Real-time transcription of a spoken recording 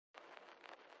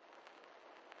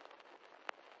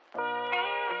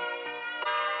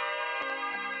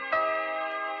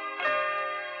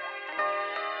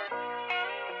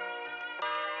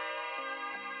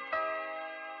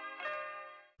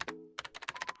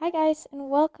Hi guys, and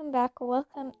welcome back or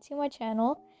welcome to my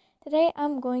channel. Today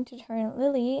I'm going to turn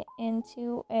Lily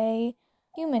into a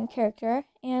human character,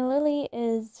 and Lily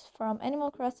is from Animal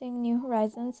Crossing New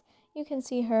Horizons. You can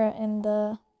see her in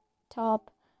the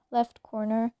top left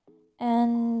corner.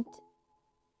 And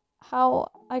how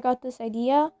I got this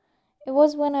idea, it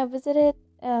was when I visited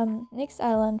Nick's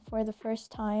Island for the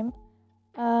first time.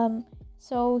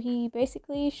 So he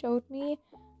basically showed me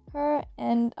her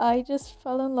and I just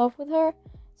fell in love with her.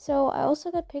 So I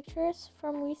also got pictures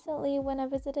from recently when I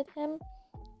visited him.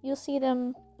 You'll see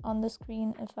them on the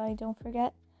screen if I don't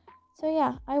forget. So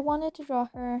yeah, I wanted to draw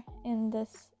her in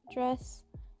this dress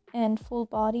and full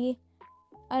body.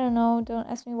 I don't know, don't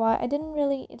ask me why.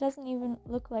 It doesn't even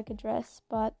look like a dress,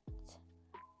 but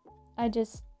I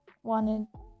just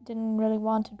didn't really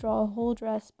want to draw a whole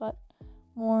dress, but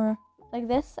more like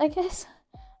this, I guess.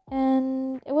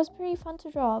 And it was pretty fun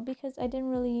to draw because I didn't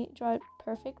really draw it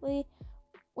perfectly,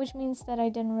 which means that I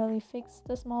didn't really fix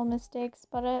the small mistakes,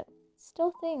 but I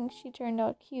still think she turned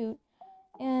out cute.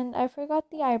 And I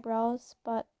forgot the eyebrows,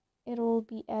 but it'll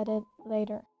be added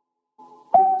later.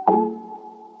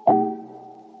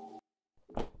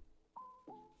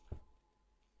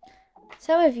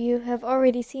 Some of you have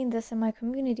already seen this in my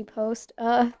community post,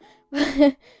 but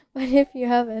if you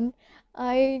haven't,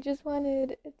 I just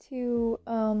wanted to,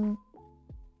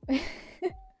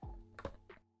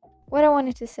 what I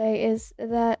wanted to say is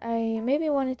that I maybe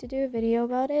wanted to do a video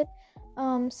about it,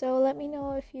 so let me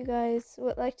know if you guys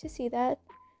would like to see that,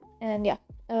 and yeah,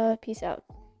 peace out.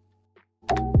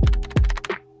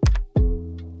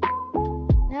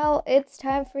 Now it's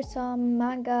time for some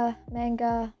manga,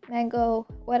 mango,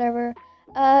 whatever.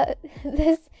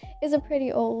 This is a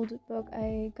pretty old book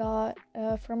I got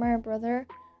from my brother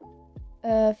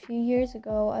a few years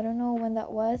ago. I don't know when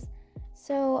that was.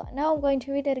 So now I'm going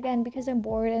to read it again because I'm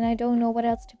bored and I don't know what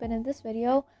else to put in this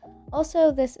video.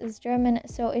 Also, this is German,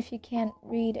 so if you can't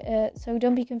read, so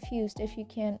don't be confused if you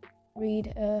can't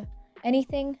read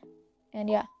anything. And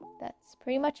yeah, that's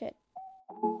pretty much it.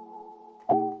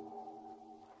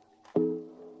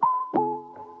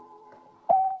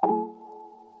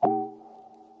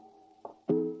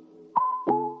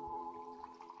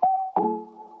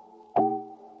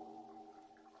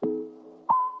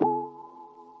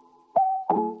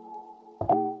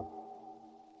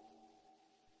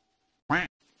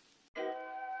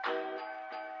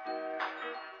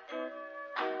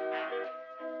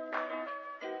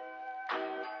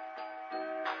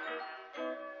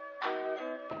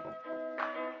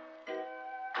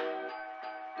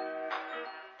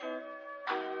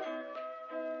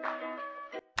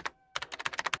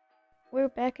 We're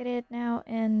back at it now,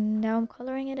 and now I'm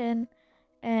coloring it in,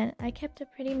 and I kept it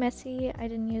pretty messy. I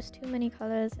didn't use too many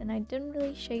colors and I didn't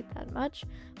really shade that much,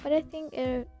 but I think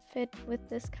it fit with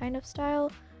this kind of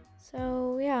style.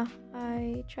 So yeah,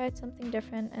 I tried something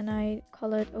different and I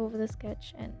colored over the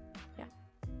sketch, and yeah,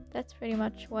 that's pretty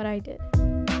much what I did.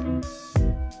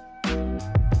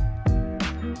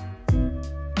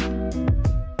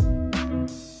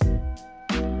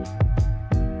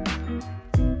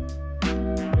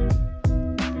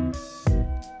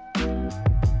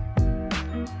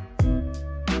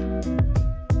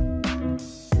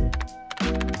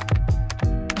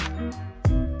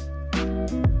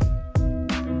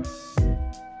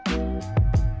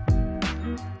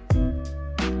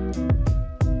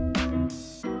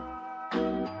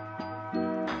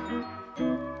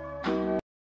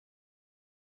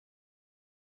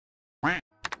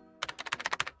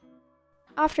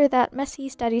 After that messy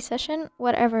study session,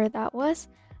 whatever that was,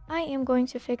 I am going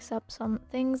to fix up some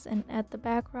things and add the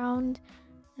background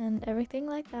and everything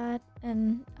like that.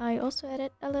 And I also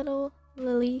added a little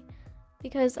Lily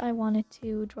because I wanted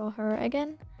to draw her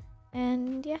again.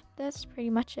 And yeah, that's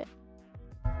pretty much it.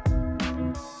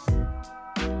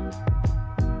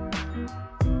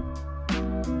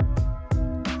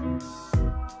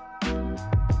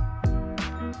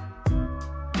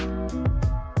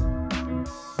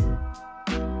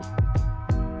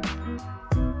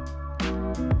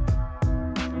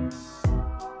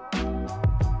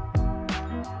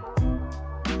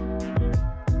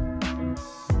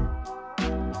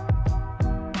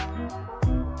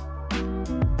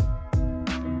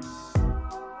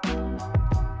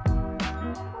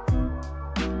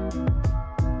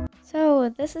 So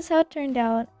this is how it turned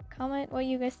out. Comment what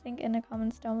you guys think in the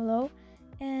comments down below.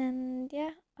 And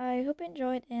yeah, I hope you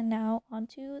enjoyed, and now on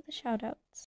to the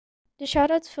shoutouts. The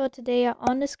shoutouts for today are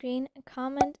on the screen.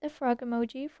 Comment a frog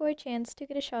emoji for a chance to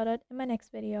get a shoutout in my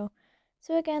next video.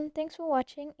 So again, thanks for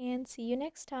watching and see you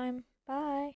next time.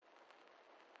 Bye!